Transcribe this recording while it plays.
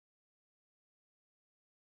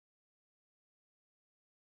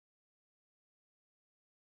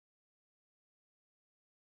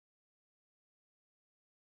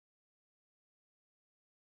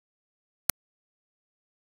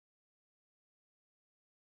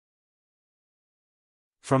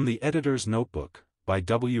From the Editor's Notebook, by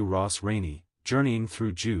W. Ross Rainey, Journeying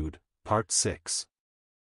Through Jude, Part 6.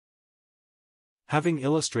 Having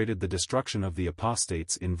illustrated the destruction of the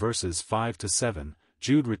apostates in verses 5 to 7,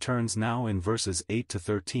 Jude returns now in verses 8 to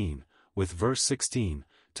 13, with verse 16,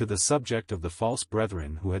 to the subject of the false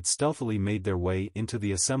brethren who had stealthily made their way into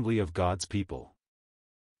the assembly of God's people.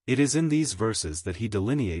 It is in these verses that he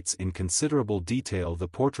delineates in considerable detail the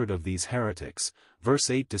portrait of these heretics, verse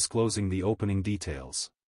 8 disclosing the opening details.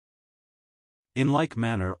 In like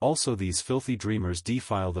manner also these filthy dreamers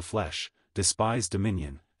defile the flesh, despise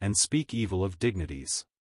dominion, and speak evil of dignities.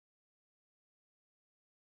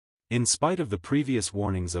 In spite of the previous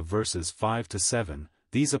warnings of verses 5 to 7,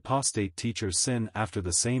 these apostate teachers sin after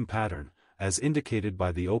the same pattern, as indicated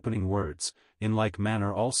by the opening words, in like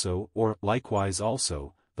manner also, or likewise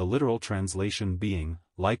also, the literal translation being,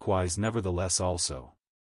 likewise nevertheless also.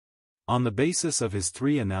 On the basis of his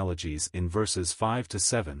three analogies in verses 5 to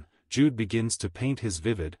 7, Jude begins to paint his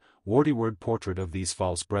vivid, wordy-word portrait of these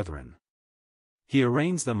false brethren. He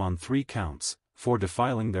arraigns them on three counts: for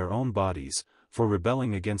defiling their own bodies, for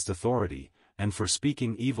rebelling against authority, and for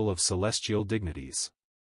speaking evil of celestial dignities.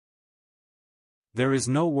 There is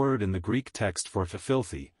no word in the Greek text for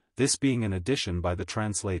filthy, this being an addition by the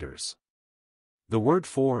translators. The word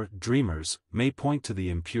for dreamers may point to the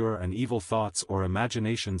impure and evil thoughts or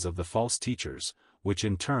imaginations of the false teachers, which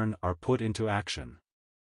in turn are put into action.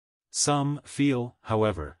 Some feel,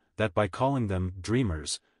 however, that by calling them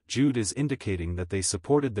dreamers, Jude is indicating that they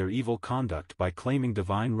supported their evil conduct by claiming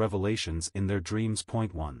divine revelations in their dreams.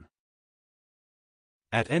 1.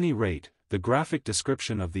 At any rate, the graphic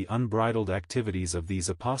description of the unbridled activities of these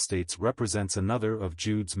apostates represents another of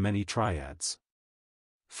Jude's many triads.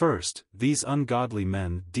 First, these ungodly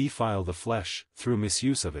men defile the flesh, through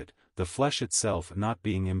misuse of it, the flesh itself not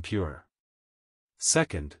being impure.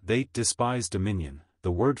 Second, they despise dominion,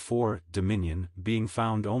 the word for dominion being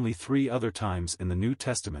found only 3 other times in the New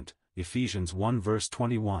Testament, Ephesians 1 verse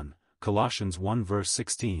 21, Colossians 1 verse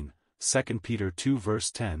 16, 2 Peter 2 verse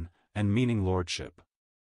 10, and meaning lordship.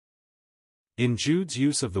 In Jude's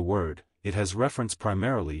use of the word, it has reference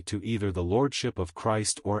primarily to either the lordship of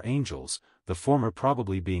Christ or angels, the former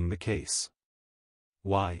probably being the case.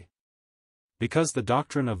 Why? Because the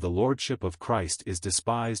doctrine of the lordship of Christ is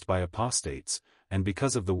despised by apostates, and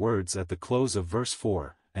because of the words at the close of verse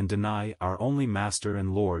 4, and deny our only Master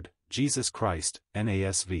and Lord, Jesus Christ,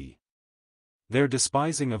 NASV. Their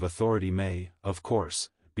despising of authority may, of course,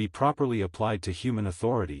 be properly applied to human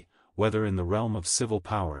authority, whether in the realm of civil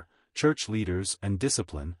power, church leaders and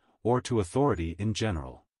discipline, or to authority in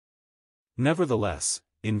general. Nevertheless,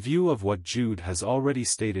 in view of what Jude has already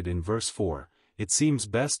stated in verse 4, it seems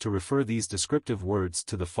best to refer these descriptive words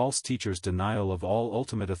to the false teacher's denial of all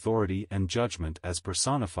ultimate authority and judgment as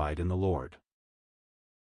personified in the Lord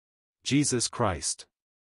Jesus Christ.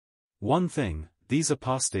 One thing, these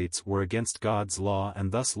apostates were against God's law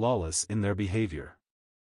and thus lawless in their behavior.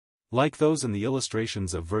 Like those in the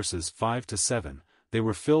illustrations of verses 5 to 7, they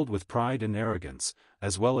were filled with pride and arrogance,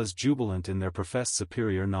 as well as jubilant in their professed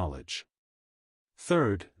superior knowledge.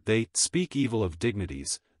 Third, they speak evil of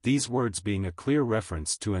dignities, these words being a clear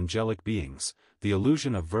reference to angelic beings, the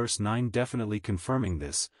allusion of verse 9 definitely confirming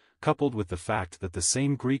this, coupled with the fact that the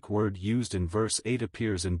same Greek word used in verse 8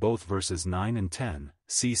 appears in both verses 9 and 10,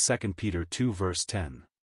 see 2 Peter 2 verse 10.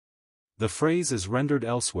 The phrase is rendered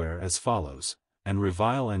elsewhere as follows, and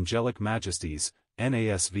revile angelic majesties,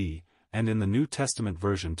 NASV, and in the New Testament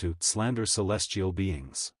version to slander celestial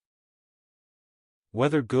beings.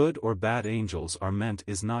 Whether good or bad angels are meant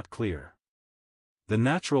is not clear. The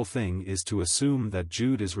natural thing is to assume that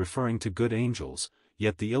Jude is referring to good angels,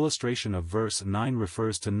 yet the illustration of verse 9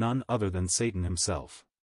 refers to none other than Satan himself.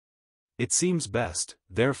 It seems best,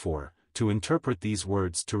 therefore, to interpret these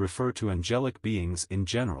words to refer to angelic beings in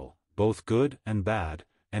general, both good and bad,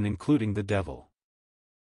 and including the devil.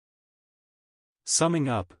 Summing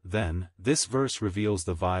up, then, this verse reveals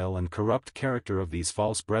the vile and corrupt character of these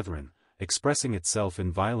false brethren, expressing itself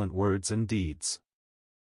in violent words and deeds.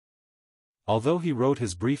 Although he wrote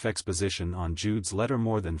his brief exposition on Jude's letter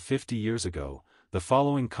more than 50 years ago, the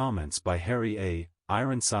following comments by Harry A.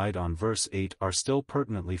 Ironside on verse 8 are still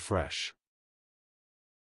pertinently fresh.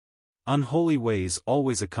 Unholy ways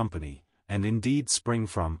always accompany, and indeed spring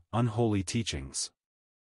from, unholy teachings.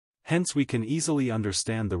 Hence we can easily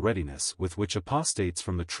understand the readiness with which apostates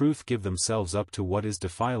from the truth give themselves up to what is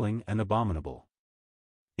defiling and abominable.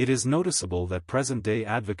 It is noticeable that present-day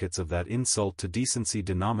advocates of that insult to decency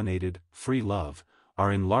denominated free love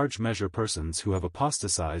are in large measure persons who have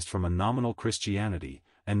apostatized from a nominal Christianity,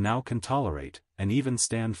 and now can tolerate, and even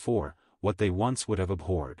stand for, what they once would have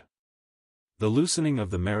abhorred. The loosening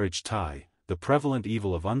of the marriage tie, the prevalent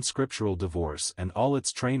evil of unscriptural divorce and all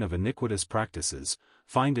its train of iniquitous practices,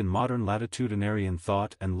 find in modern latitudinarian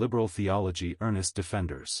thought and liberal theology earnest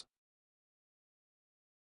defenders.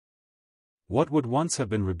 What would once have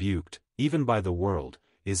been rebuked, even by the world,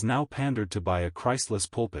 is now pandered to by a Christless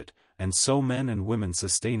pulpit, and so men and women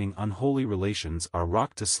sustaining unholy relations are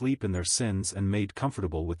rocked to sleep in their sins and made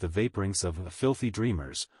comfortable with the vaporings of filthy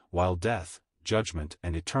dreamers, while death, judgment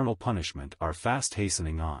and eternal punishment are fast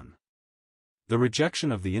hastening on. The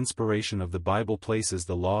rejection of the inspiration of the Bible places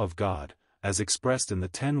the law of God, as expressed in the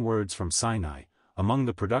 10 words from Sinai, among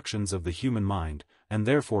the productions of the human mind, and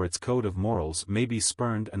therefore its code of morals may be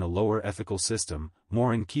spurned and a lower ethical system,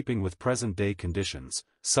 more in keeping with present-day conditions,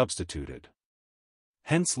 substituted.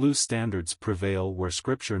 Hence loose standards prevail where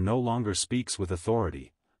Scripture no longer speaks with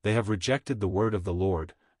authority. They have rejected the word of the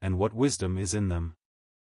Lord, and what wisdom is in them.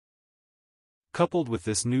 Coupled with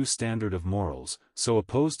this new standard of morals, so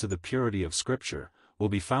opposed to the purity of Scripture, will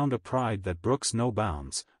be found a pride that brooks no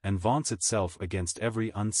bounds, and vaunts itself against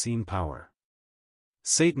every unseen power.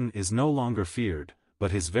 Satan is no longer feared,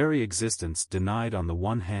 but his very existence denied on the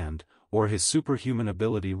one hand, or his superhuman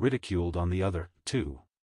ability ridiculed on the other, too.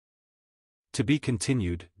 To be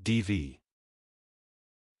continued, D.V.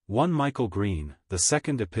 1 Michael Green, The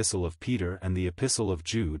Second Epistle of Peter and the Epistle of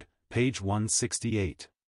Jude, page 168.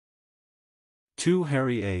 2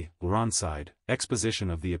 Harry A. Ronside, Exposition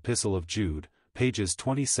of the Epistle of Jude, pages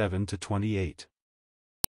 27 to 28.